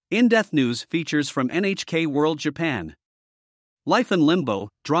In-depth news features from NHK World Japan. Life in limbo,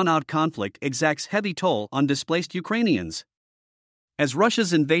 drawn-out conflict exacts heavy toll on displaced Ukrainians. As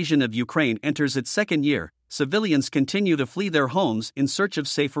Russia's invasion of Ukraine enters its second year, civilians continue to flee their homes in search of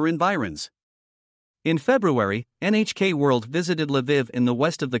safer environs. In February, NHK World visited Lviv in the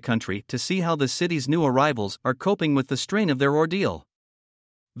west of the country to see how the city's new arrivals are coping with the strain of their ordeal.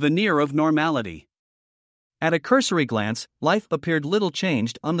 Veneer of normality. At a cursory glance, life appeared little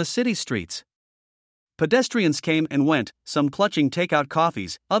changed on the city streets. Pedestrians came and went, some clutching takeout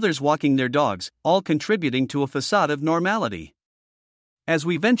coffees, others walking their dogs, all contributing to a facade of normality. As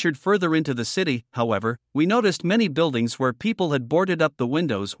we ventured further into the city, however, we noticed many buildings where people had boarded up the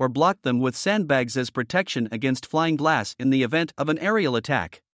windows or blocked them with sandbags as protection against flying glass in the event of an aerial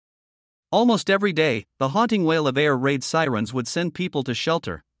attack. Almost every day, the haunting wail of air raid sirens would send people to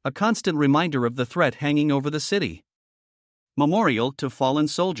shelter, a constant reminder of the threat hanging over the city. Memorial to fallen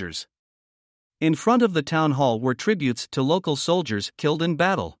soldiers. In front of the town hall were tributes to local soldiers killed in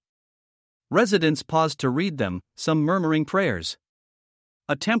battle. Residents paused to read them, some murmuring prayers.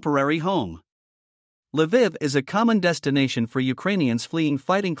 A temporary home. Lviv is a common destination for Ukrainians fleeing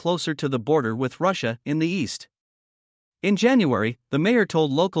fighting closer to the border with Russia in the east. In January, the mayor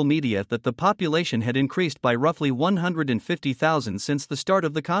told local media that the population had increased by roughly 150,000 since the start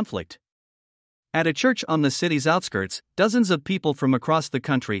of the conflict. At a church on the city's outskirts, dozens of people from across the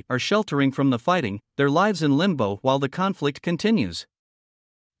country are sheltering from the fighting, their lives in limbo while the conflict continues.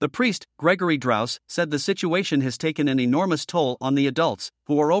 The priest, Gregory Draus, said the situation has taken an enormous toll on the adults,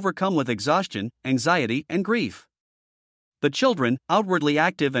 who are overcome with exhaustion, anxiety, and grief. The children, outwardly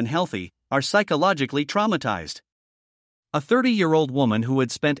active and healthy, are psychologically traumatized. A 30-year-old woman who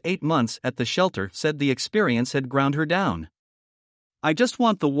had spent 8 months at the shelter said the experience had ground her down. "I just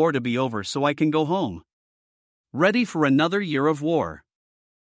want the war to be over so I can go home. Ready for another year of war."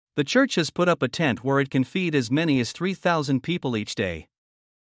 The church has put up a tent where it can feed as many as 3,000 people each day.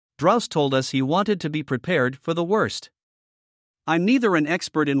 Draus told us he wanted to be prepared for the worst. "I'm neither an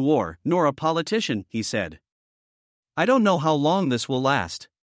expert in war nor a politician," he said. "I don't know how long this will last.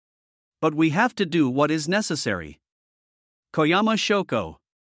 But we have to do what is necessary." Koyama Shoko.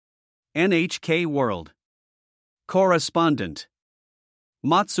 NHK World. Correspondent.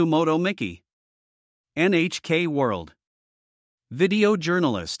 Matsumoto Miki. NHK World. Video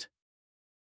journalist.